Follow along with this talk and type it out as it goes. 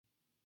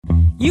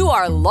You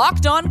are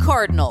Locked On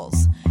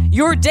Cardinals,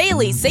 your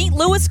daily St.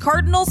 Louis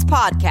Cardinals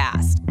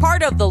podcast,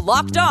 part of the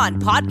Locked On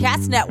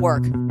Podcast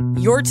Network,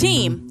 your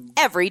team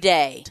every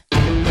day.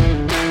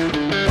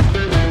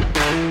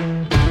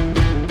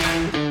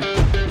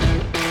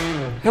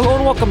 Hello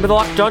and welcome to the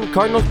Locked On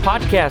Cardinals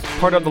podcast,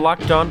 part of the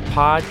Locked On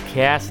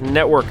Podcast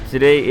Network.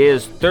 Today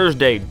is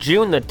Thursday,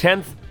 June the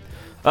 10th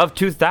of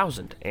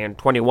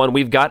 2021.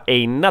 We've got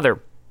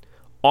another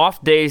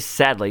off day,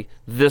 sadly,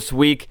 this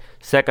week,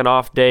 second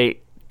off day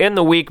in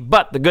the week,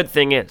 but the good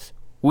thing is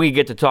we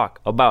get to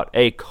talk about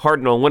a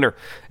Cardinal winner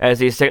as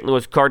the St.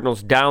 Louis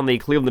Cardinals down the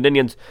Cleveland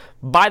Indians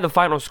by the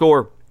final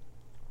score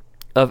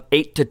of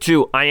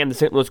 8-2. I am the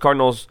St. Louis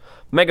Cardinals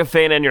mega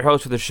fan and your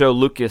host of the show,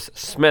 Lucas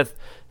Smith.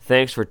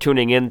 Thanks for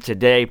tuning in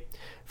today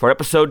for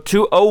episode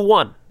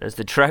 201 as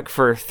the trek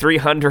for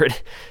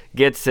 300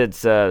 gets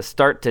its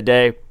start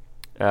today.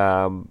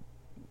 But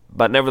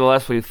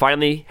nevertheless, we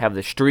finally have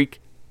the streak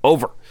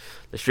over.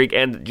 The streak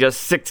ended just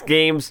 6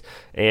 games,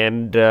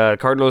 and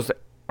Cardinals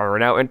are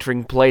now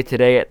entering play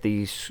today at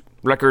the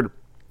record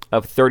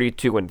of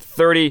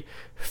 32-30.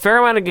 Fair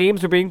amount of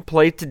games are being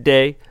played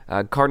today.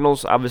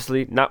 Cardinals,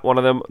 obviously, not one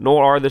of them,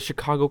 nor are the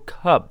Chicago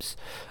Cubs.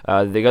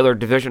 The other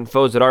division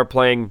foes that are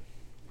playing,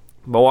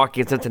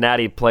 Milwaukee and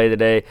Cincinnati, play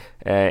today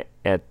at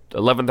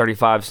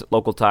 11:35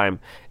 local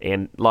time,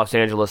 and Los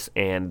Angeles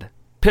and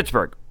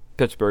Pittsburgh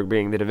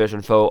being the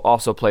division foe,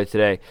 also play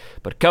today.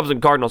 But Cubs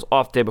and Cardinals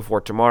off day before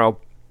tomorrow.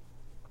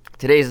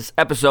 Today's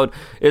episode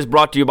is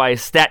brought to you by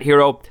Stat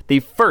Hero,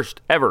 the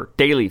first ever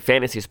daily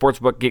fantasy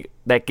sportsbook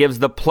that gives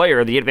the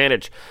player the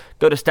advantage.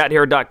 Go to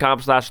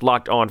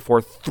stathero.com/lockedon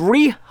for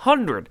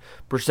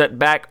 300%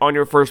 back on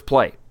your first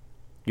play.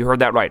 You heard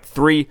that right,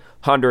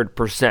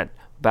 300%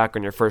 back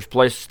on your first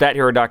play.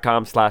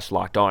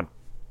 stathero.com/lockedon.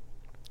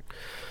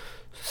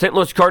 St.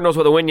 Louis Cardinals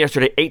with a win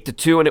yesterday,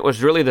 8-2, and it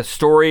was really the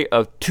story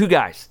of two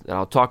guys that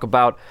I'll talk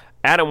about,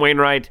 Adam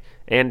Wainwright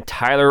and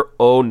Tyler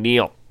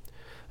O'Neill.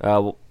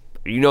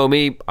 You know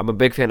me, I'm a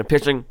big fan of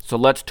pitching, so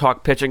let's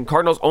talk pitching.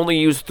 Cardinals only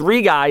used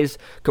 3 guys,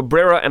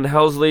 Cabrera and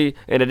Helsley,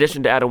 in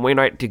addition to Adam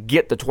Wainwright, to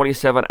get the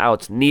 27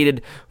 outs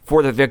needed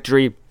for the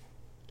victory.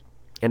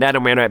 And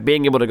Adam Wainwright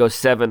being able to go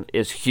 7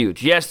 is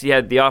huge. Yes, you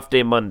had the off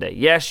day Monday.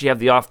 Yes, you have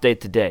the off day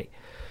today.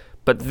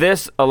 But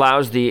this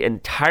allows the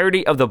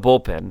entirety of the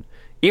bullpen,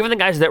 even the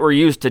guys that were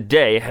used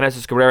today,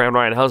 Genesis Cabrera and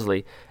Ryan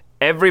Helsley,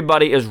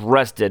 everybody is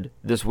rested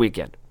this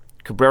weekend.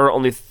 Cabrera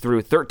only threw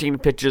 13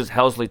 pitches,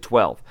 Helsley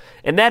 12.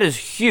 And that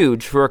is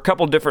huge for a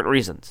couple different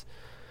reasons.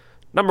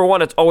 Number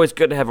one, it's always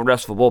good to have a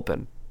restful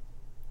bullpen.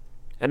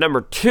 And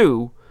number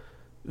two,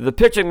 the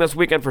pitching this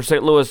weekend for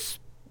St. Louis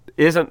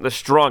isn't the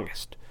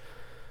strongest.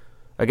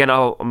 Again,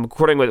 I'm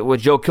recording with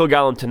Joe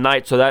Kilgallen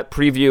tonight, so that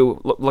preview,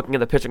 looking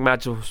at the pitching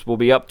matches, will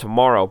be up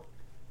tomorrow.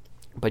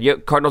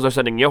 But Cardinals are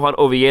sending Johan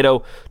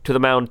Oviedo to the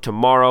mound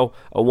tomorrow,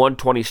 a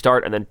 1:20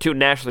 start, and then 2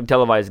 nationally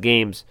televised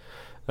games.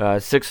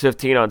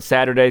 6:15 on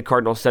Saturday,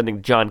 Cardinals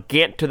sending John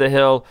Gant to the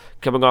hill,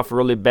 coming off a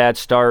really bad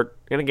start.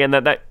 And again,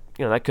 that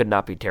could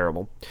not be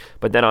terrible.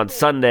 But then on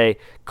Sunday,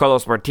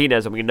 Carlos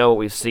Martinez, and we know what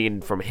we've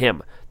seen from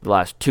him the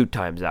last 2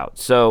 times out.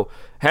 So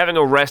having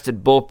a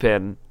rested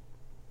bullpen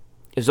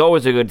is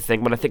always a good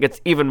thing, but I think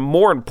it's even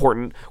more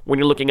important when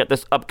you're looking at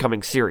this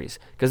upcoming series.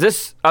 Because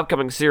this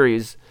upcoming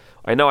series,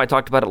 I know I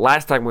talked about it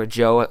last time with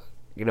Joe,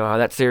 how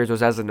that series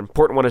was as an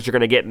important one as you're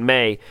going to get in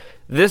May.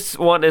 This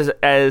one is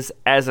as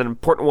an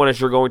important one as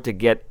you're going to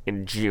get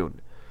in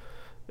June.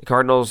 The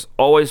Cardinals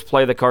always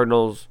play the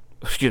Cardinals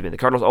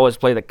always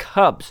play the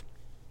Cubs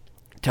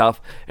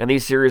tough, and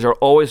these series are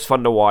always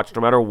fun to watch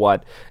no matter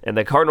what. And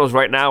the Cardinals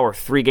right now are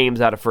 3 games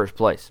out of first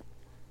place.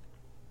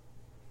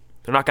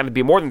 They're not going to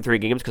be more than 3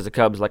 games because the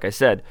Cubs, like I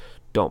said,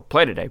 don't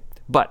play today.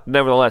 But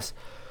nevertheless,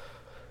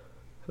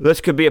 this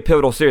could be a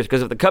pivotal series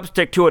because if the Cubs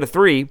take 2 out of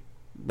 3,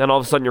 then all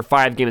of a sudden you're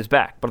 5 games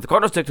back. But if the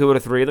Cardinals take 2 out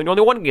of 3, then you're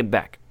only 1 game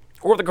back.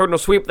 Or if the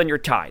Cardinals sweep, then you're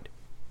tied.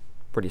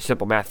 Pretty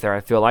simple math there, I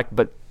feel like.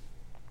 But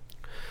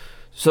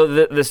so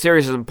the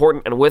series is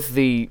important, and with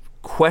the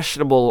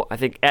questionable, I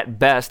think at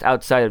best,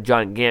 outside of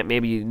John Gant,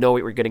 maybe you know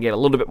what we're going to get a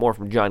little bit more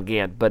from John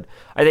Gant, but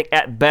I think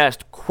at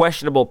best,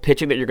 questionable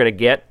pitching that you're going to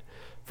get,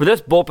 for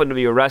this bullpen to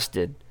be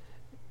arrested,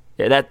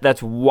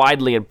 that's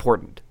widely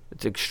important.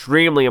 It's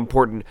extremely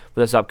important for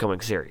this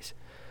upcoming series.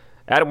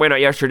 Adam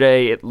Wainwright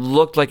yesterday, it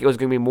looked like it was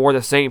going to be more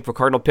the same for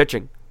Cardinal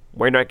pitching.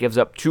 Wainwright gives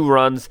up 2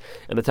 runs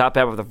in the top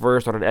half of the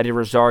first on an Eddie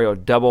Rosario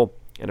double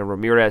and a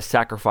Ramirez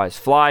sacrifice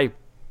fly.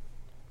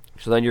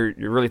 So then you're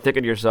really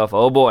thinking to yourself,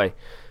 oh boy,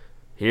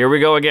 here we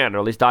go again, or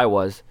at least I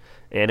was.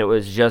 And it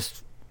was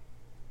just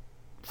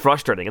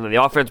frustrating. And then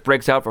the offense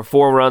breaks out for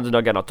 4 runs, and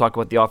again, I'll talk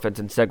about the offense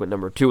in segment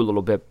number 2 a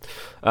little bit.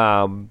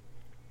 But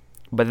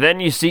then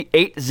you see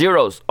 8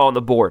 zeros on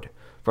the board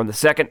from the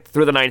second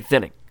through the 9th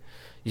inning.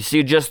 You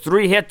see just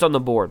 3 hits on the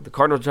board. The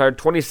Cardinals retired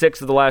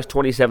 26 of the last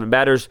 27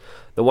 batters,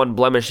 the one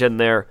blemish in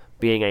there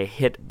being a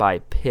hit by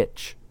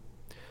pitch.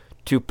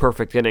 2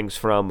 perfect innings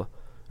from,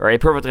 or a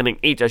perfect inning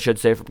each, I should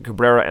say, from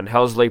Cabrera and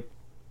Helsley.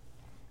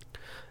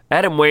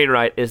 Adam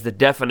Wainwright is the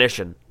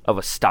definition of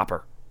a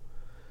stopper.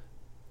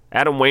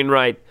 Adam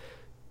Wainwright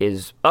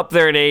is up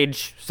there in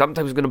age,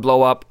 sometimes going to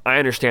blow up. I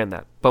understand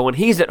that. But when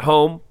he's at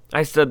home,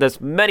 I said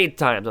this many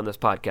times on this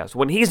podcast,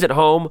 when he's at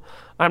home,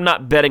 I'm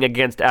not betting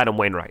against Adam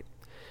Wainwright.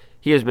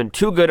 He has been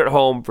too good at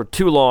home for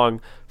too long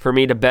for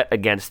me to bet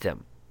against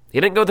him. He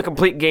didn't go the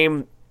complete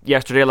game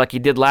yesterday like he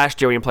did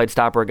last year when he played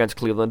stopper against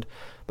Cleveland,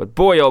 but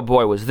boy, oh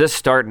boy, was this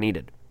start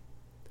needed.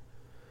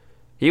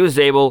 He was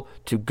able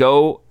to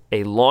go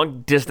a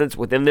long distance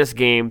within this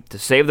game to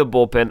save the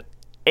bullpen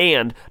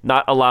and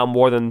not allow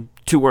more than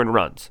 2 earned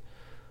runs.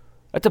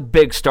 That's a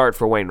big start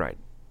for Wainwright.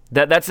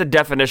 That's the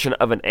definition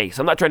of an ace.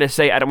 I'm not trying to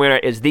say Adam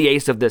Wainwright is the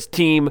ace of this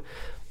team,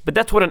 but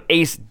that's what an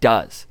ace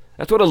does.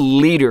 That's what a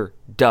leader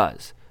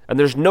does. And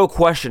there's no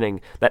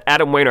questioning that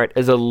Adam Wainwright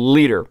is a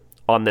leader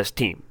on this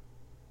team.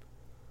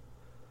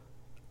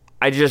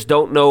 I just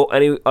don't know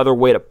any other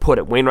way to put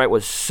it. Wainwright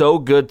was so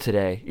good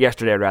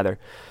yesterday,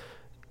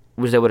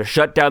 was able to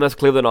shut down this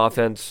Cleveland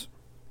offense.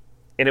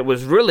 And it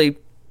was really,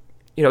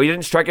 he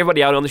didn't strike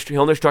everybody out. He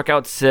only struck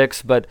out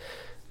 6, but,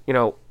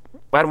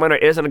 Adam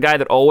Wainwright isn't a guy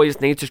that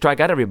always needs to strike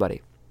out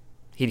everybody.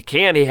 He has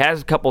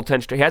a 10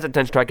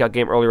 strikeout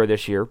game earlier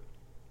this year.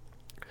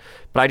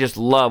 But I just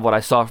love what I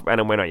saw from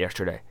Adam Wainwright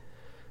yesterday.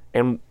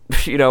 And,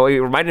 it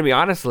reminded me,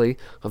 honestly,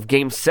 of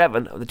Game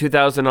 7 of the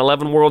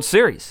 2011 World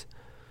Series,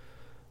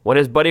 when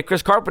his buddy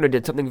Chris Carpenter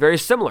did something very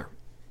similar.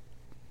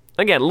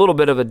 Again, a little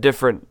bit of a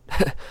different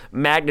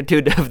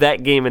magnitude of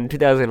that game in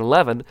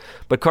 2011,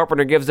 but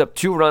Carpenter gives up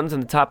 2 runs in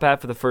the top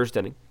half of the first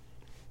inning.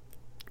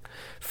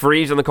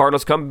 Freeze and the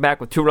Cardinals come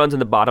back with 2 runs in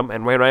the bottom,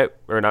 and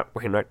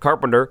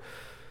Carpenter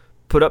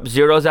put up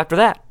zeros after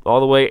that, all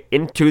the way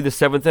into the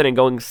 7th inning,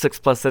 going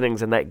 6+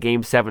 innings in that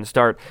Game 7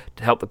 start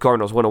to help the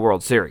Cardinals win a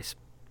World Series.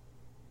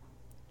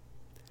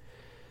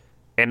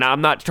 And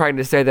I'm not trying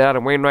to say that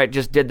Adam Wainwright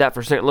just did that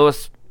for St.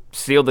 Louis,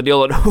 sealed the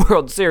deal in a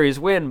World Series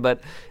win, but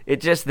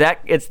it's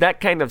that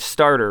kind of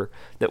starter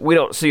that we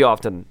don't see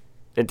often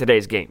in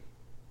today's game.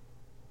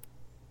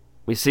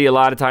 We see a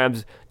lot of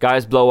times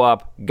guys blow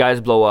up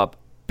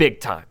big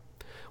time.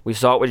 We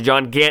saw it with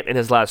John Gant in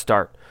his last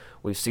start.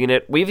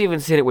 We've even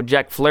seen it with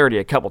Jack Flaherty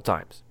a couple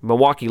times.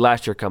 Milwaukee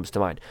last year comes to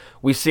mind.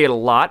 We see it a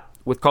lot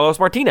with Carlos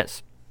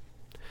Martinez.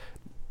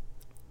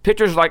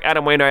 Pitchers like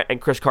Adam Wainwright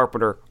and Chris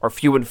Carpenter are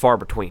few and far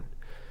between.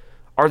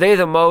 Are they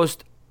the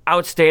most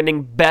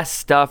outstanding, best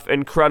stuff,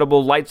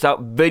 incredible, lights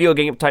out, video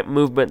game type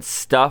movement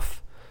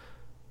stuff?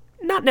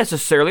 Not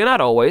necessarily,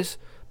 not always.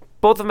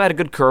 Both of them had a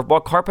good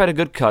curveball. Carp had a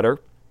good cutter.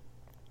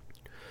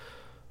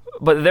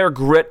 But their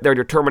grit, their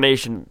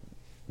determination,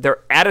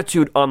 their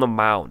attitude on the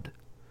mound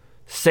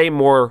say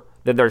more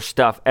than their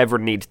stuff ever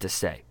needs to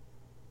say.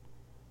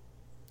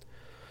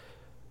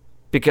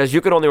 Because you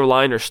can only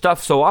rely on your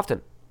stuff so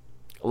often.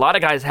 A lot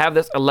of guys have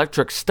this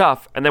electric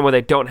stuff, and then when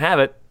they don't have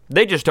it,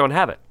 they just don't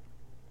have it.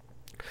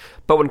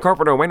 But when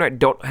Carpenter and Wainwright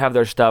don't have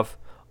their stuff,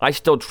 I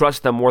still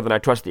trust them more than I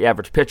trust the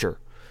average pitcher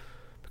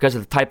because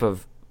of the type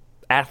of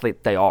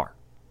athlete they are.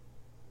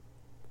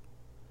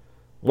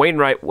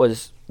 Wainwright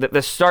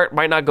the start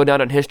might not go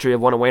down in history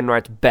of one of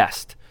Wainwright's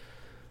best,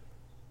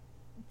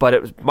 but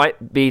it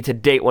might be to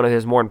date one of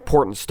his more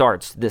important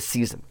starts this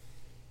season.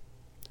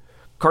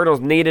 Cardinals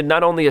needed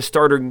not only a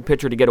starting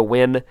pitcher to get a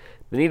win,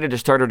 they needed a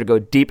starter to go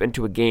deep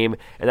into a game,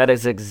 and that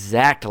is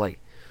exactly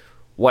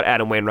what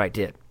Adam Wainwright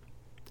did.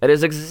 That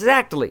is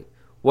exactly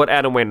what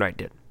Adam Wainwright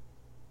did.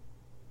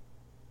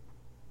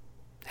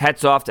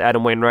 Hats off to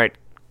Adam Wainwright.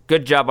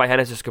 Good job by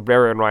Genesis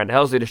Cabrera and Ryan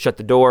Helsley to shut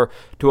the door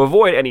to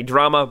avoid any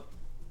drama.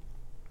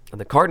 And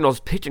the Cardinals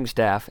pitching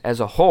staff as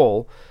a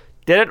whole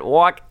didn't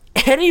walk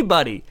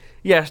anybody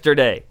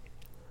yesterday.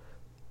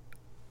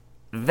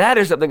 That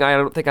is something I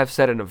don't think I've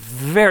said in a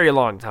very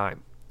long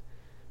time.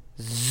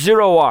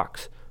 0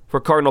 walks for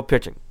Cardinal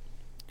pitching.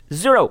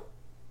 0.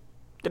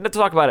 Didn't have to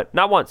talk about it.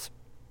 Not once.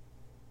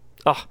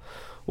 Oh,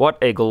 what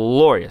a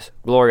glorious,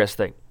 glorious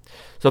thing.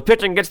 So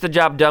pitching gets the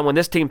job done. When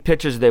this team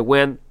pitches, they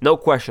win. No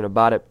question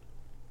about it.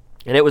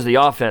 And it was the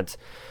offense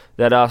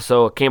that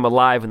also came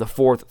alive in the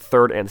 4th,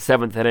 3rd, and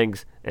 7th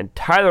innings. And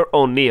Tyler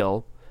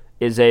O'Neill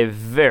is a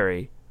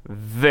very,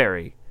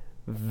 very,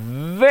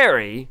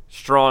 very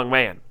strong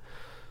man.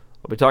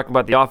 We'll be talking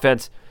about the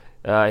offense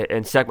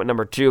in segment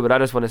number 2, but I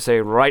just want to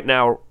say right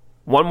now,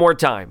 one more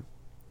time,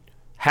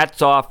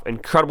 hats off,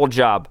 incredible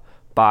job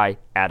by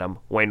Adam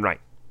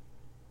Wainwright.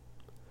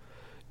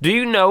 Do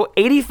you know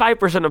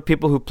 85% of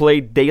people who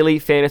play daily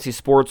fantasy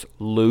sports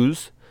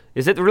lose?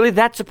 Is it really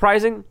that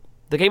surprising?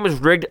 The game is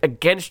rigged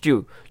against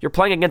you. You're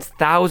playing against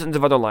thousands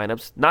of other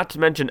lineups, not to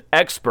mention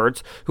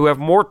experts who have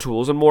more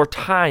tools and more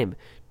time.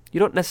 You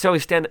don't necessarily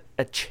stand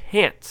a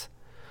chance.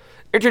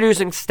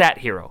 Introducing Stat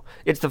Hero.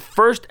 It's the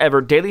first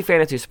ever daily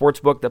fantasy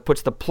sportsbook that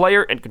puts the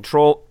player in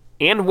control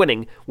and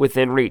winning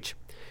within reach.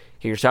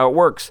 Here's how it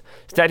works.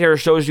 Stat Hero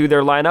shows you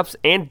their lineups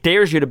and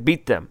dares you to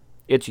beat them.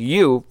 It's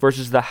you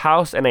versus the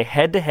house in a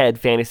head-to-head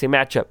fantasy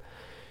matchup.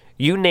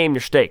 You name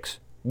your stakes.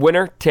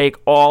 Winner take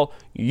all.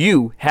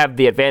 You have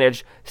the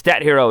advantage.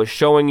 Stat Hero is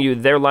showing you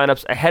their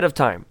lineups ahead of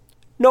time.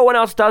 No one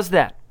else does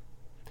that.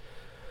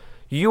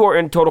 You are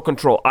in total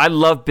control. I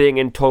love being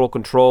in total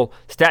control.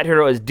 Stat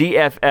Hero is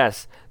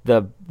DFS.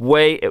 the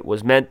way it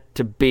was meant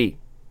to be.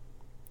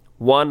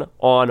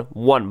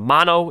 One-on-one.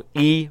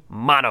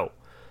 Mano-y-mano.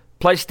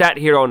 Play Stat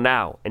Hero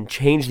now and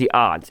change the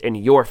odds in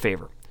your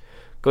favor.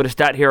 Go to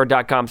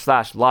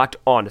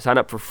stathero.com/locked-on to sign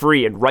up for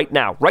free. And right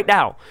now,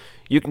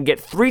 you can get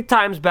 3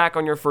 times back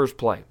on your first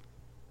play.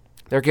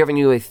 They're giving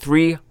you a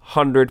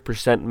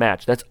 300%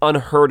 match. That's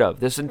unheard of.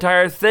 This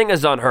entire thing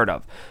is unheard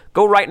of.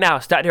 Go right now,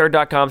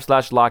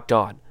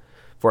 stathero.com/locked-on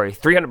for a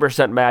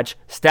 300% match.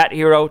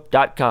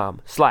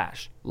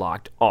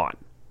 stathero.com/locked-on.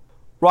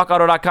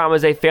 RockAuto.com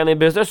is a family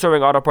business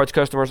serving auto parts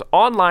customers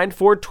online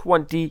for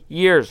 20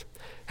 years.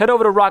 Head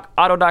over to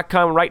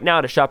RockAuto.com right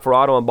now to shop for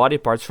auto and body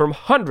parts from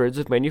hundreds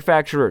of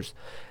manufacturers.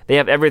 They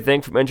have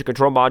everything from engine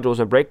control modules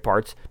and brake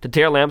parts to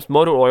tail lamps,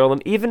 motor oil,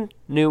 and even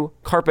new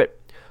carpet.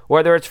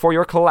 Whether it's for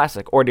your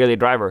classic or daily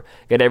driver,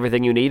 get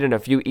everything you need in a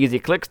few easy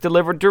clicks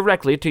delivered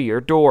directly to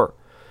your door.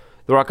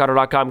 The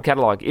RockAuto.com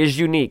catalog is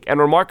unique and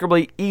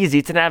remarkably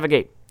easy to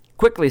navigate.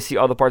 Quickly see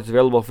all the parts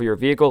available for your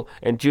vehicle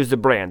and choose the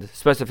brand,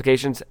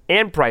 specifications,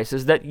 and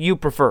prices that you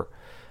prefer.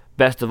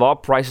 Best of all,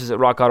 prices at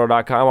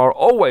RockAuto.com are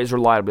always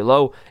reliably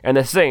low and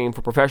the same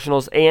for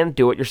professionals and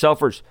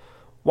do-it-yourselfers.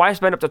 Why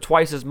spend up to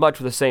twice as much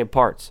for the same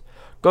parts?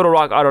 Go to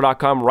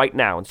RockAuto.com right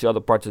now and see all the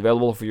parts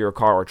available for your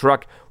car or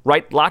truck.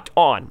 Right Locked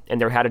On in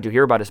their How Did You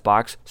Hear About Us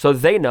box so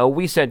they know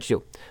we sent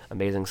you.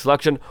 Amazing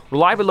selection,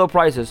 reliably low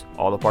prices,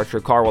 all the parts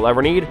your car will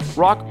ever need.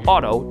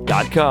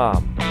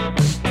 RockAuto.com.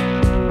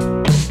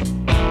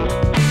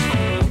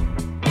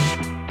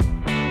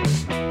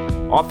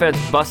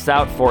 Offense busts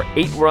out for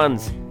 8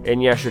 runs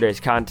in yesterday's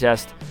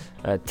contest.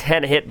 A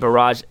 10-hit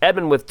barrage.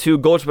 Edman with 2,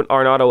 Goldschmidt,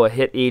 Arenado a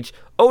hit each.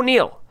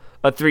 O'Neill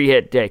a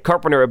 3-hit day.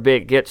 Carpenter a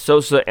big hit.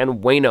 Sosa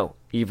and Waino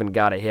even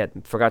got a hit.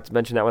 Forgot to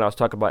mention that when I was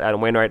talking about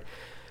Adam Wainwright.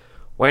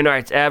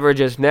 Wainwright's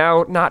average is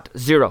now not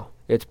 0.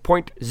 It's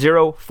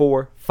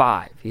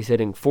 .045. He's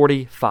hitting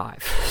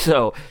 45.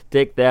 So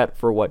take that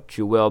for what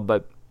you will.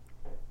 But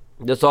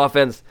this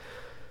offense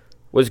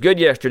was good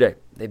yesterday.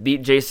 They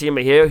beat J.C.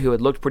 Mejia, who had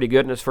looked pretty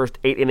good in his first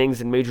 8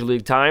 innings in Major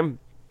League time.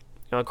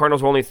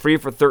 Cardinals were only 3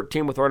 for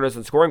 13 with runners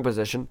in scoring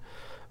position,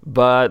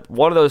 but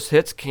one of those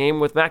hits came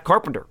with Matt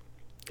Carpenter,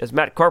 as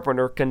Matt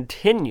Carpenter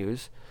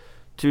continues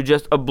to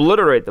just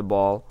obliterate the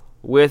ball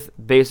with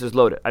bases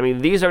loaded. I mean,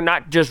 these are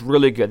not just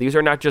really good. These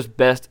are not just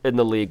best in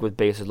the league with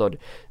bases loaded.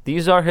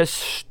 These are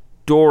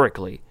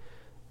historically,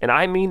 and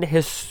I mean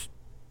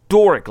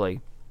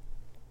historically,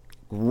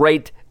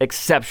 great,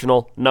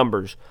 exceptional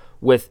numbers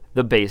with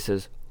the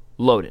bases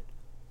loaded.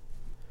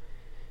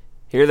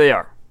 Here they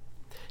are.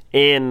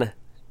 In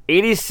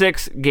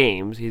 86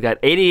 games, he's got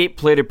 88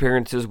 plate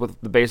appearances with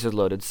the bases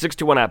loaded,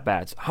 61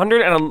 at-bats,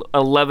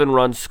 111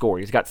 runs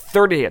scored. He's got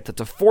 30 hits.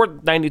 That's a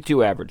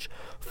 .492 average,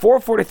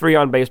 .443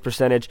 on-base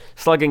percentage,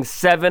 slugging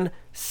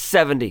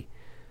 .770.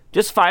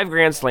 Just 5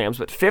 grand slams,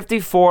 but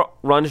 54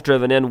 runs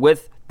driven in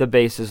with the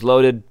bases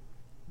loaded.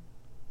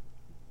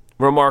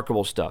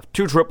 Remarkable stuff.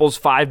 2 triples,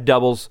 5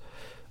 doubles.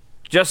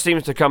 Just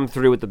seems to come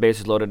through with the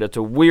bases loaded. It's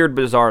a weird,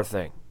 bizarre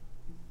thing.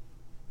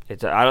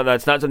 It's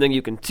not something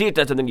you can teach.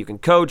 That's something you can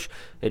coach.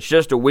 It's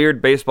just a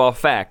weird baseball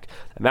fact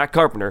that Matt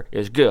Carpenter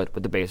is good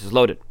with the bases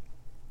loaded.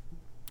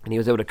 And he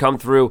was able to come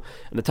through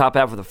in the top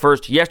half of the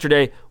first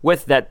yesterday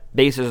with that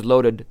bases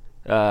loaded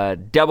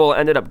double.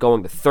 Ended up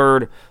going to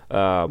third.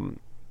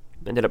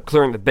 Ended up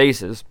clearing the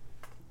bases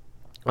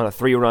on a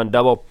 3-run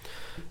double.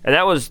 And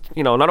that was,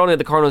 not only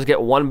did the Cardinals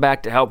get 1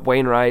 back to help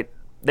Wainwright,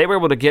 they were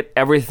able to get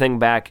everything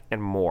back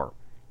and more.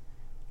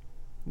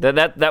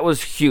 That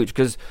was huge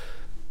because,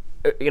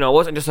 it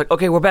wasn't just like,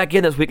 okay, we're back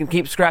in this, we can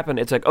keep scrapping.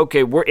 It's like,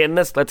 okay, we're in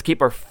this, let's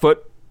keep our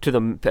foot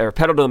to our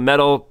pedal to the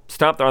metal,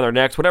 stomp on their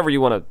necks, whatever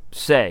you want to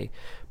say.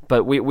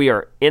 But we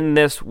are in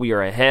this, we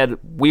are ahead,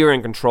 we are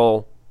in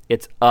control.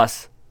 It's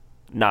us,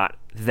 not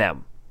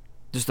them.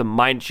 Just the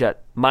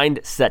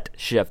mindset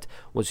shift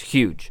was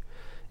huge.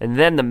 And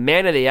then the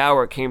man of the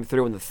hour came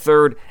through in the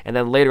 3rd, and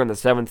then later in the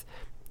 7th,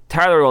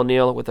 Tyler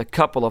O'Neill with a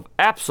couple of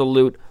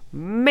absolute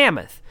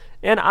mammoth,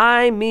 and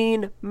I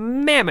mean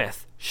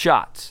mammoth,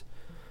 shots.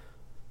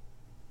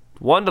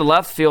 One to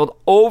left field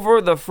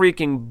over the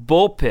freaking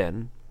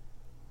bullpen.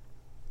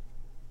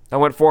 That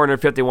went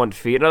 451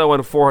 feet. Another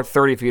one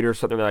 430 feet or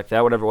something like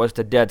that, whatever it was,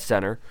 to dead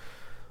center.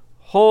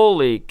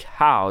 Holy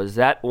cow, is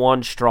that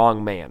one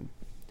strong man.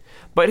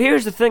 But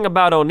here's the thing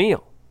about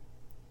O'Neill.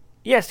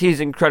 Yes, he's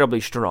incredibly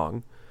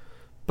strong,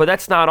 but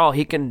that's not all.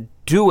 He can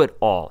do it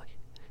all.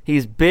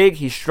 He's big,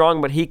 he's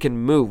strong, but he can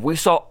move. We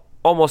saw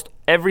almost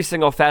every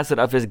single facet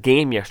of his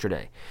game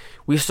yesterday.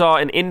 We saw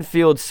an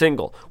infield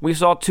single. We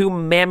saw 2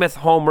 mammoth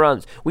home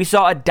runs. We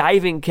saw a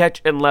diving catch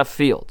in left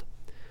field.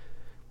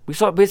 We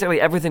saw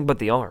basically everything but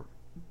the arm.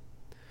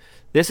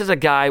 This is a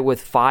guy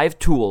with 5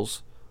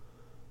 tools,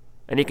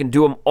 and he can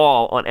do them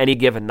all on any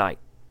given night.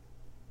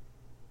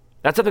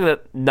 That's something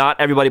that not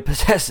everybody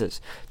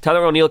possesses.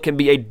 Tyler O'Neill can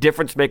be a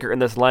difference maker in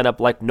this lineup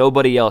like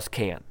nobody else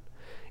can.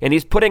 And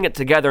he's putting it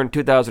together in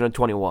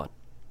 2021.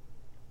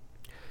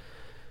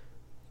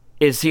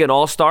 Is he an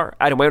all-star?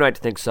 Adam Wainwright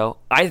thinks so.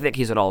 I think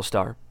he's an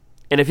all-star.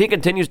 And if he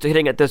continues to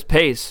hitting at this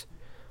pace,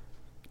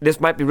 this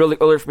might be really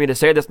early for me to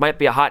say, this might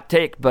be a hot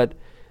take, but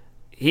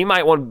you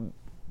might want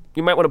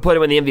to put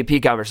him in the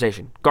MVP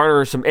conversation.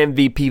 Garner some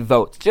MVP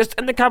votes. Just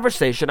in the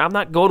conversation. I'm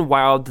not going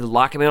wild to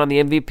lock him in on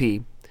the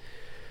MVP.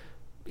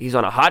 He's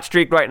on a hot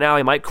streak right now.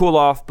 He might cool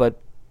off, but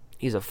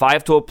he's a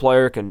 5-tool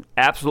player, can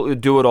absolutely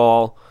do it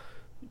all.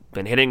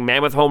 Been hitting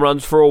mammoth home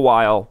runs for a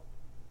while.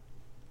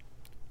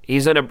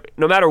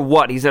 No matter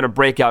what, he's in a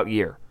breakout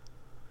year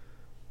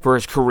for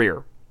his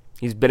career.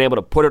 He's been able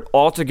to put it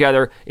all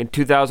together in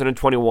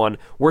 2021.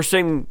 We're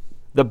seeing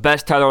the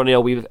best Tyler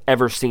O'Neill we've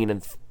ever seen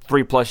in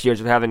 3+ years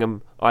of having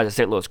him as a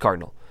St. Louis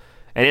Cardinal.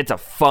 And it's a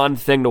fun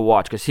thing to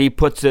watch because he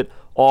puts it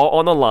all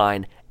on the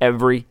line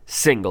every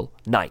single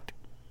night.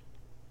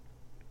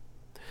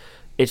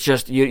 It's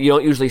just, you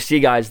don't usually see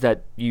guys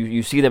that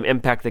you see them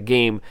impact the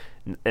game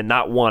in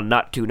not 1,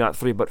 not 2, not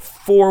 3, but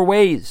 4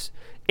 ways.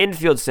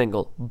 Infield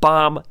single,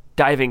 bomb,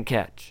 diving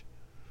catch.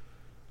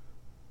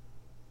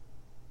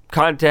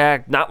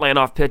 Contact, not laying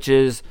off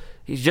pitches.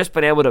 He's just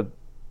been able to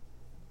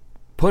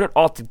put it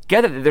all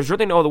together. There's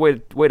really no other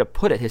way to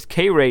put it. His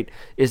K rate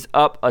is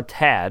up a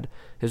tad.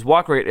 His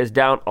walk rate is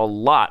down a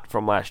lot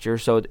from last year,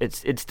 so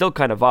it's still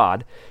kind of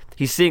odd.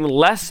 He's seeing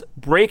less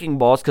breaking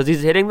balls because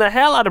he's hitting the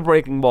hell out of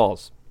breaking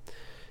balls.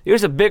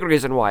 Here's a big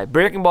reason why.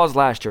 Breaking balls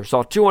last year,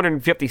 saw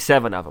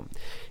 257 of them.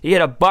 He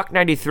hit a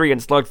 .93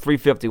 and slugged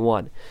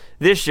 .351.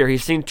 This year,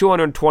 he's seen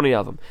 220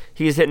 of them.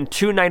 He's hitting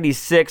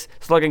 .296,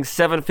 slugging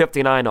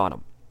 .759 on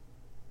them.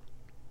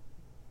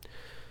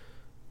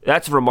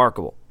 That's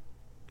remarkable.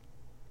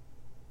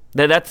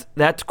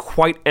 That's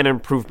quite an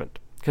improvement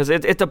because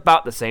it's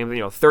about the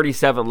same.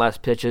 37 less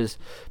pitches,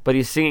 but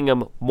he's seeing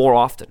them more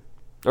often,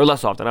 or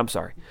less often. I'm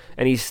sorry,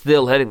 and he's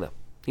still hitting them.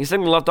 He's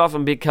hitting them left off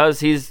them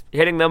because he's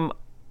hitting them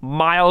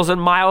miles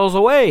and miles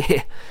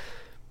away.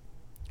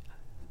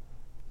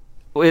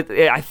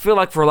 I feel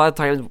like for a lot of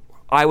times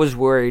I was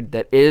worried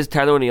that is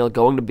Tyler O'Neill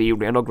going to be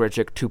Randal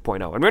Grichuk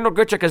 2.0? And Randal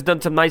Grichuk has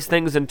done some nice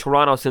things in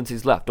Toronto since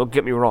he's left. Don't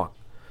get me wrong.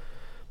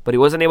 But he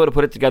wasn't able to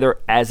put it together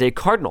as a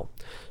Cardinal.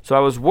 So I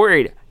was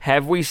worried,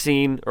 are we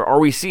seeing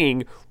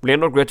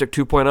Randal Grichuk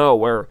 2.0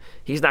 where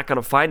he's not going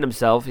to find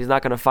himself, he's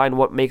not going to find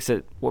what makes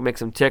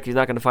him tick, he's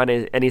not going to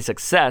find any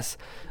success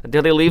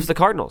until he leaves the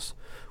Cardinals,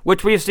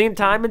 which we've seen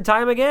time and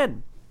time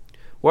again.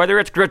 Whether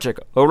it's Grichuk,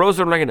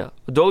 Arozarena,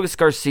 Adolis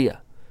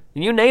Garcia,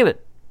 you name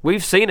it,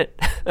 we've seen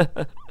it.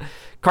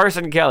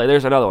 Carson Kelly,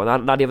 there's another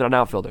one, not even an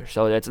outfielder.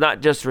 So it's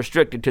not just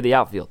restricted to the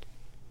outfield.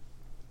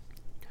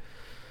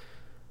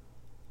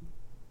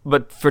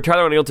 But for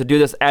Tyler O'Neill to do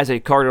this as a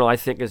Cardinal, I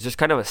think is just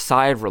kind of a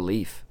sigh of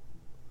relief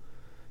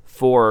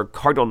for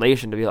Cardinal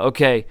Nation to be like,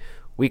 okay,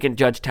 we can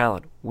judge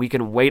talent. We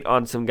can wait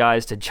on some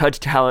guys to judge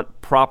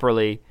talent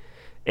properly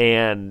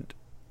and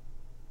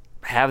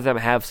have them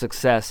have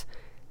success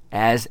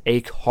as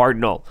a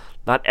Cardinal.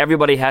 Not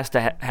everybody has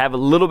to have a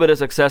little bit of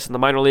success in the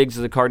minor leagues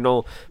as a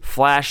Cardinal,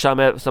 flash some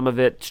of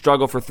it,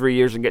 struggle for 3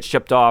 years and get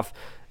shipped off,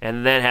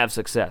 and then have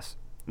success.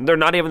 They're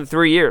not even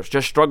 3 years,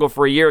 just struggle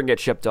for a year and get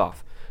shipped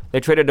off. They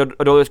traded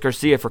Adolis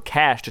Garcia for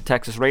cash to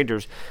Texas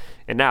Rangers,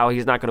 and now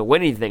he's not going to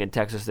win anything in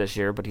Texas this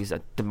year, but he's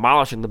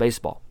demolishing the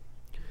baseball.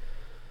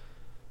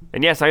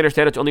 And yes, I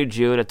understand it's only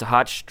June. It's a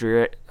hot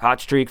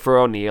streak for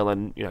O'Neill,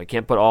 and you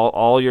can't put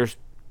all your,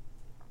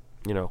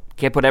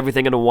 can't put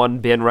everything into one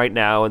bin right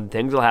now, and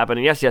things will happen.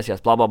 And yes,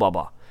 blah blah blah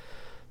blah.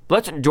 But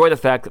let's enjoy the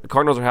fact that the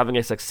Cardinals are having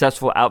a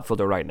successful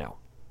outfielder right now.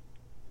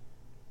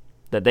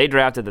 That they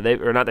drafted,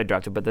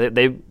 but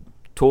they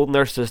tooled in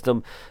their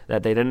system,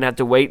 that they didn't have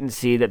to wait and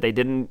see, that they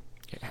didn't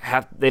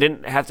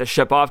have to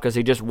ship off because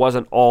he just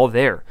wasn't all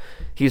there.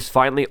 He's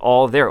finally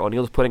all there.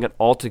 O'Neill's putting it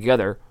all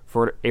together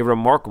for a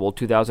remarkable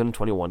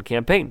 2021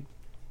 campaign.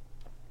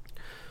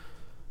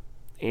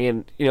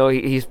 And,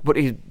 he's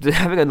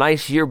having a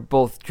nice year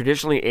both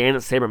traditionally and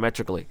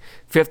sabermetrically.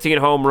 15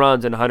 home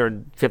runs and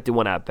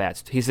 151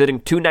 at-bats. He's hitting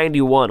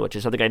 .291, which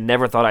is something I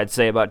never thought I'd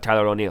say about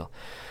Tyler O'Neill.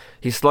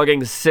 He's slugging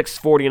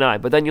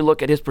 .649, but then you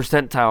look at his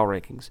percentile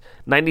rankings.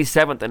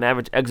 97th in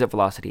average exit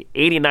velocity,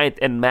 89th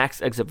in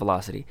max exit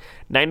velocity,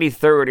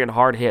 93rd in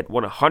hard hit,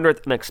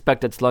 100th in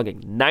expected slugging,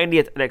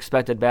 90th in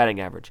expected batting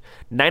average,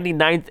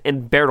 99th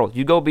in barrel.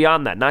 You go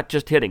beyond that, not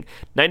just hitting.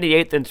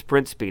 98th in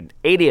sprint speed,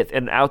 80th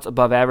in outs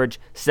above average,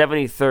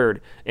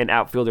 73rd in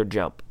outfielder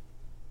jump.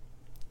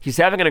 He's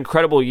having an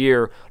incredible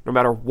year no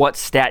matter what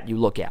stat you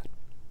look at.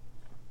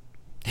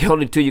 The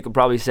only two you could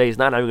probably say he's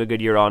not having a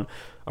good year on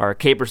are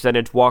K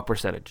percentage, walk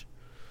percentage.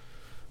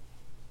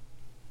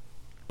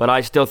 But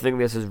I still think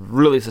this is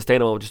really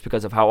sustainable just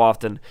because of how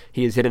often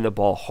he is hitting the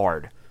ball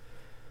hard.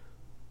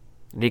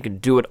 And he can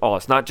do it all.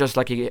 It's not just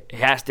like he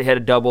has to hit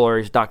a double or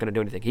he's not going to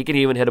do anything. He can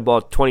even hit a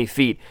ball 20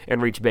 feet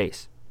and reach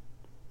base.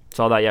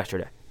 Saw that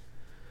yesterday.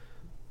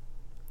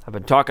 I've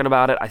been talking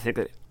about it. I think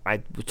that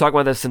I was talking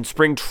about this in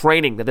spring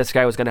training, that this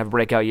guy was going to have a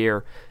breakout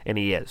year, and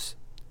he is.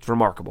 It's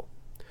remarkable.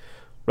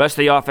 Rest of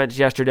the offense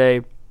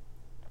yesterday,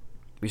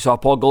 we saw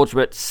Paul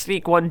Goldschmidt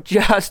sneak one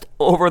just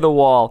over the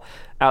wall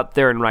out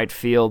there in right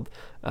field.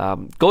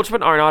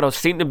 Goldschmidt and Arenado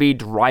seem to be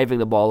driving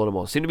the ball a little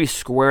more, seem to be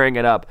squaring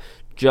it up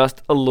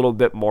just a little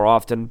bit more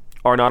often.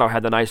 Arenado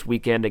had the nice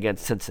weekend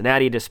against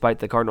Cincinnati despite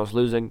the Cardinals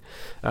losing.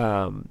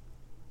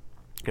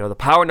 The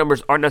power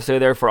numbers aren't necessarily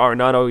there for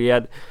Arenado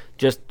yet.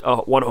 Just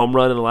 1 home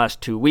run in the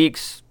last 2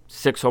 weeks,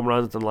 6 home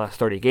runs in the last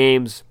 30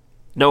 games,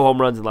 no home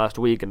runs in the last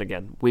week, and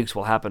again, weeks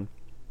will happen.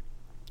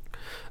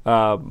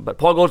 But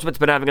Paul Goldschmidt's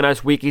been having a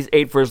nice week. He's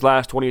 8 for his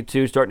last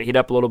 22, starting to heat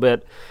up a little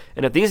bit.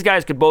 And if these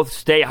guys could both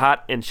stay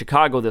hot in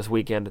Chicago this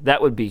weekend,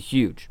 that would be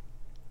huge.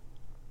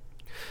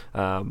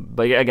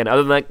 But again,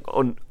 other than that,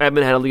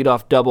 Edman had a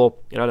leadoff double.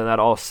 Other than that,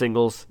 all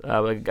singles.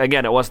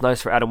 Again, it was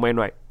nice for Adam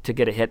Wainwright to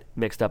get a hit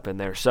mixed up in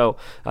there. So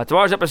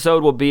tomorrow's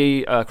episode will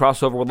be a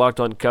crossover with Locked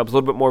On Cubs, a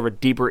little bit more of a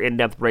deeper,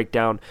 in-depth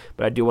breakdown.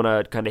 But I do want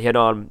to kind of hit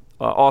on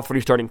all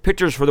 3 starting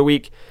pitchers for the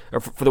week, or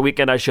for the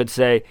weekend, I should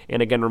say.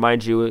 And again,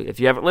 remind you, if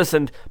you haven't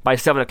listened by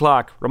 7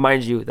 o'clock,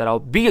 remind you that I'll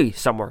be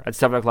somewhere at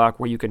 7 o'clock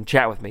where you can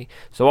chat with me.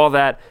 So all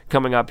that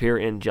coming up here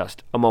in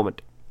just a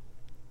moment.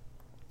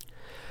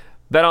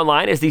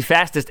 BetOnline is the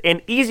fastest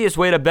and easiest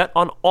way to bet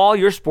on all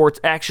your sports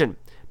action.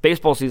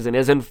 Baseball season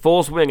is in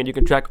full swing, and you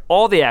can track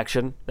all the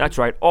action, that's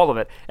right, all of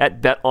it,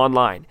 at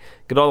BetOnline.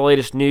 Get all the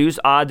latest news,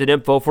 odds, and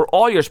info for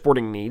all your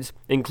sporting needs,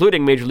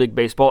 including Major League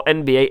Baseball,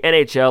 NBA,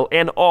 NHL,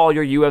 and all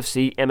your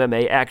UFC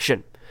MMA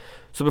action.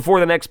 So before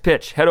the next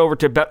pitch, head over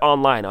to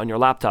BetOnline on your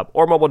laptop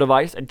or mobile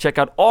device and check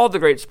out all the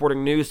great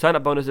sporting news,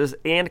 sign-up bonuses,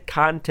 and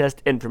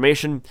contest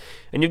information.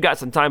 And you've got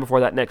some time before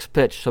that next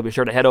pitch, so be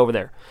sure to head over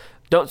there.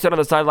 Don't sit on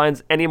the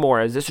sidelines anymore,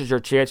 as this is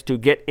your chance to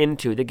get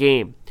into the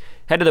game.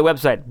 Head to the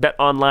website,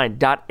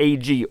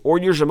 betonline.ag, or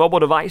use your mobile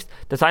device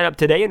to sign up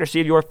today and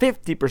receive your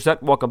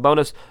 50% welcome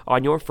bonus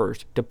on your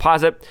first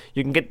deposit.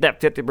 You can get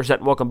that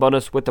 50% welcome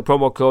bonus with the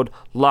promo code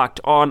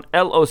LOCKEDON,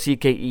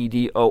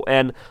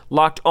 LOCKEDON,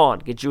 Locked On.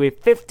 Get you a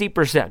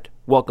 50%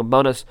 welcome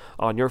bonus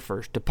on your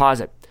first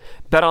deposit.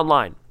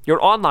 BetOnline,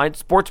 your online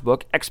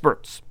sportsbook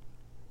experts.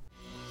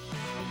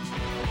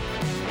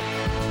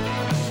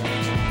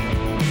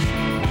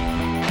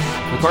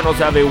 The Cardinals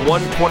have a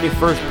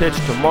 1:21 pitch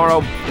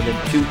tomorrow, and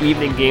then 2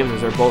 evening games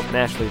as they're both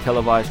nationally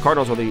televised.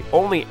 Cardinals are the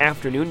only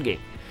afternoon game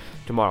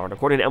tomorrow. And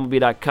according to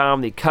MLB.com,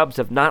 the Cubs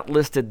have not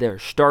listed their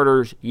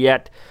starters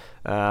yet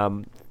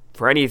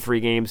for any 3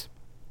 games,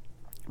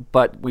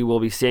 but we will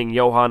be seeing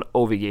Johan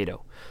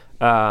Oviedo.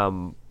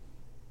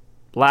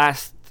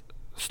 Last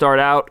start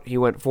out, he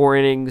went 4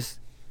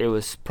 innings. It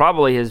was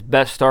probably his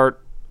best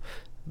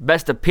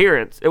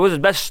appearance. It was his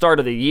best start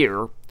of the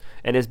year,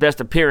 and his best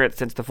appearance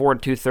since the 4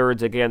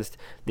 2/3 against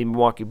the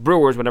Milwaukee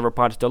Brewers whenever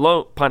Ponce de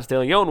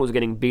Leon was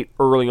getting beat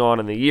early on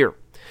in the year.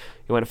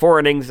 He went 4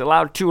 innings,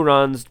 allowed 2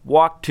 runs,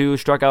 walked 2,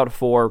 struck out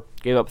 4,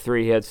 gave up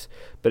 3 hits.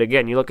 But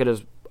again, you look at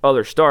his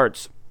other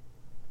starts,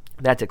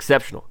 that's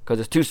exceptional, because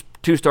his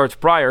two starts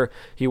prior,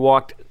 he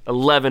walked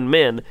 11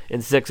 men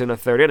in 6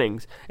 1/3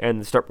 innings, and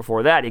the start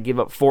before that, he gave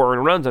up 4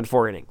 earned runs in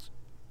 4 innings.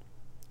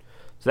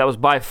 So that was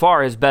by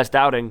far his best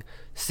outing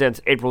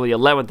since April the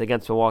 11th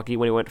against Milwaukee,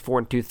 when he went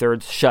 4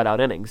 2/3 shutout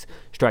innings,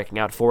 striking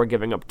out 4,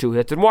 giving up 2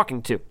 hits, and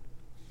walking 2.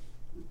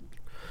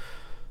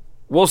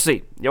 We'll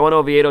see. Johan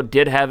Oviedo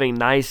did have a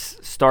nice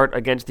start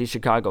against the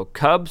Chicago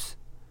Cubs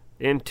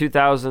in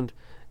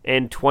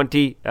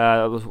 2020.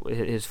 Was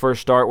his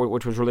first start,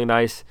 which was really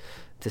nice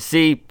to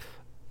see.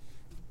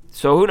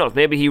 So who knows?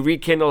 Maybe he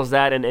rekindles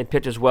that and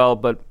pitches well.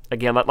 But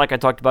again, like I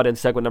talked about in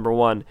segment number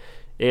 1,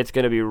 it's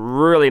going to be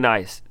really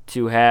nice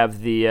to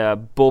have the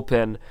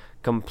bullpen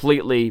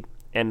completely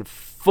and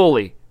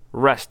fully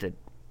rested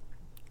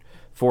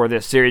for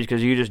this series,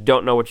 because you just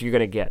don't know what you're going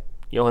to get.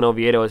 Johan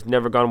Oviedo has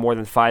never gone more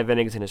than 5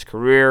 innings in his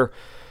career.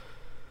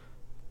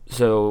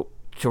 So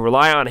to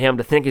rely on him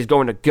to think he's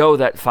going to go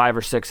that 5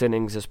 or 6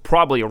 innings is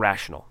probably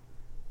irrational.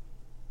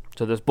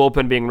 So this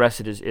bullpen being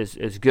rested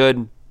is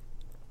good.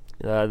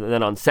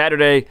 Then on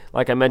Saturday,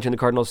 like I mentioned, the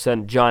Cardinals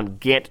send John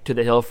Gant to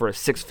the hill for a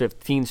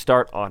 6:15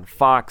 start on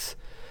Fox.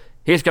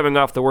 He's coming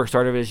off the worst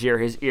start of his year.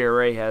 His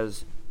ERA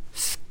has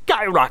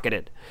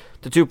skyrocketed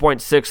to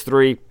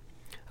 2.63.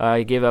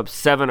 He gave up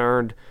 7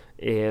 earned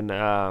in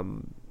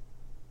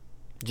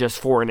just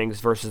 4 innings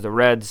versus the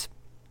Reds.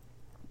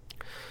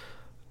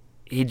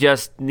 He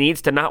just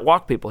needs to not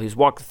walk people. He's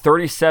walked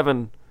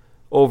 37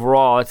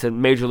 overall. It's a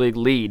major league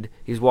lead.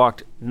 He's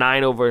walked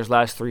 9 over his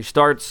last 3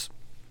 starts.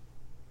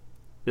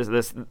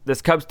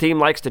 This Cubs team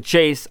likes to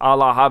chase, a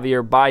la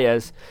Javier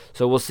Baez,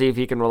 so we'll see if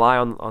he can rely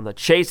on the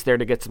chase there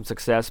to get some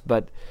success.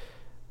 But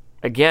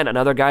again,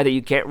 another guy that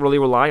you can't really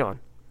rely on.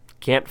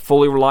 Can't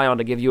fully rely on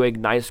to give you a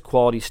nice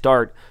quality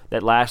start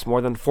that lasts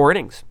more than 4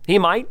 innings.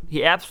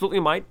 He absolutely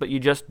might, but you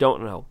just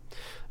don't know.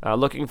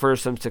 Looking for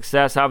some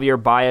success,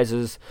 Javier Baez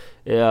is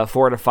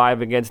 4 out of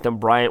 5 against him.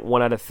 Bryant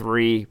 1 out of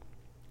 3.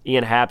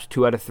 Ian Happ's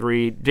 2 out of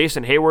 3.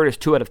 Jason Hayward is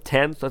 2 out of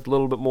 10, so that's a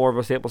little bit more of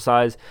a sample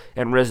size.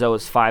 And Rizzo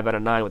is 5 out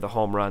of 9 with a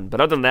home run.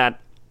 But other than that,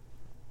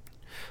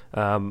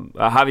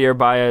 Javier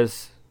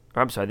Baez,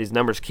 I'm sorry, these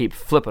numbers keep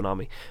flipping on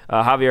me.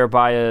 Javier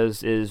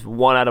Baez is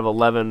 1 out of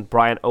 11.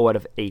 Bryant 0 out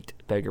of 8,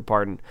 beg your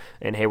pardon.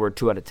 And Hayward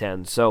 2 out of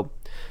 10. So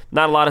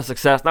not a lot of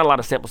success, not a lot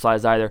of sample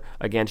size either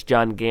against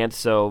John Gant.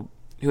 So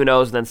who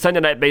knows? And then Sunday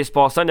Night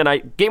Baseball, Sunday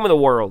night game of the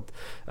world,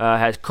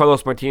 has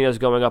Carlos Martinez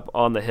going up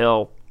on the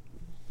hill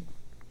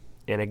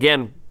And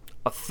again,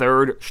 a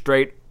third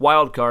straight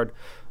wild card.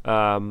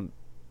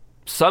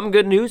 Some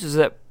good news is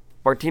that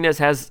Martinez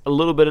has a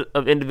little bit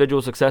of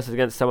individual success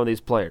against some of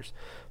these players.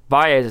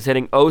 Baez is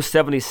hitting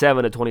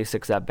 .077 at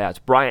 26 at-bats.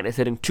 Bryant is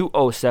hitting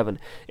 .207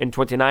 in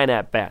 29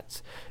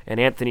 at-bats. And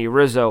Anthony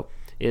Rizzo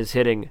is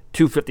hitting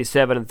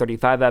 .257 in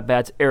 35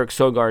 at-bats. Eric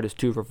Sogard is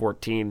 2 for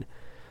 14.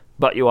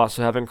 But you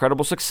also have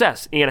incredible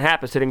success. Ian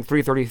Happ is hitting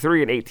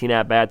 .333 in 18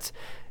 at-bats.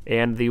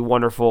 And the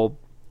wonderful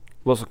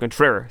Wilson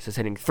Contreras is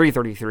hitting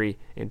 .333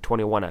 in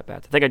 21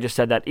 at-bats. I think I just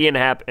said that. Ian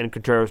Happ and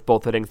Contreras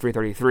both hitting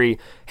 .333.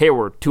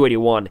 Hayward,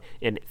 .281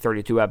 in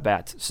 32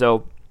 at-bats.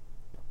 So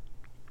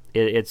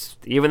it's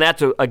even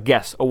that's a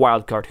guess, a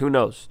wild card. Who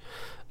knows?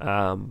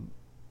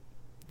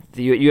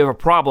 You have a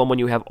problem when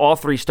you have all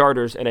three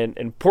starters in an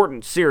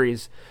important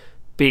series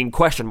being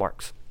question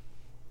marks.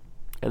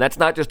 And that's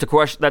not just a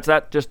question. That's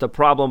not just a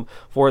problem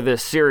for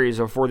this series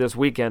or for this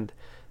weekend.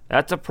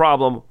 That's a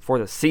problem for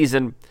the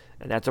season,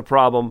 and that's a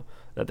problem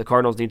that the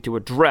Cardinals need to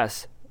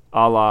address,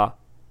 a la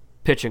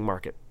pitching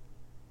market,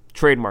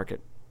 trade market,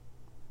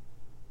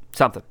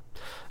 something,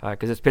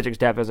 because this pitching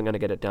staff isn't going to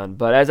get it done.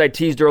 But as I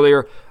teased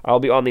earlier, I'll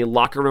be on the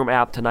Locker Room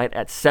app tonight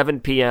at 7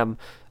 p.m.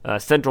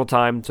 Central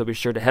Time, so be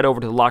sure to head over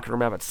to the Locker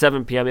Room app at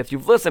 7 p.m. If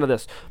you've listened to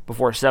this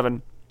before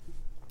 7,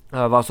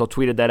 I've also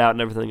tweeted that out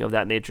and everything of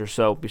that nature,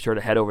 so be sure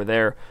to head over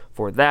there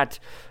for that.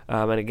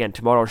 And again,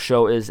 tomorrow's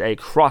show is a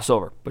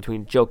crossover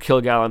between Joe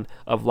Kilgallen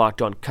of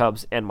Locked On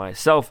Cubs and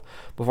myself.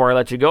 Before I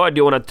let you go, I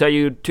do want to tell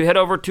you to head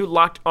over to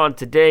Locked On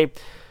Today.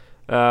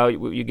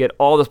 You get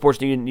all the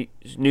sports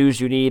news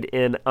you need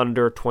in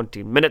under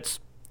 20 minutes.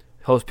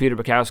 Host Peter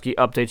Bukowski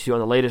updates you on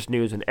the latest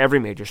news in every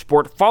major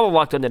sport. Follow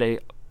Locked On Today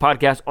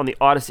podcast on the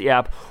Odyssey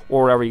app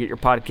or wherever you get your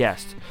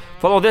podcasts.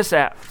 Follow this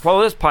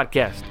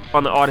podcast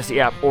on the Odyssey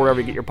app or wherever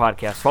you get your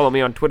podcasts. Follow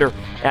me on Twitter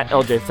at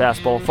LJ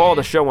Fastball. Follow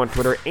the show on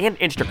Twitter and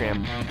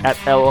Instagram at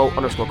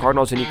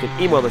LO_Cardinals, and you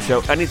can email the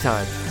show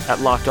anytime at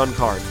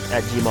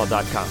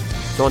lockedoncards@gmail.com.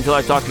 So until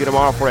I talk to you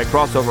tomorrow for a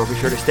crossover, be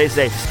sure to stay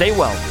safe, stay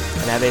well,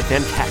 and have a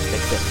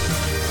fantastic day.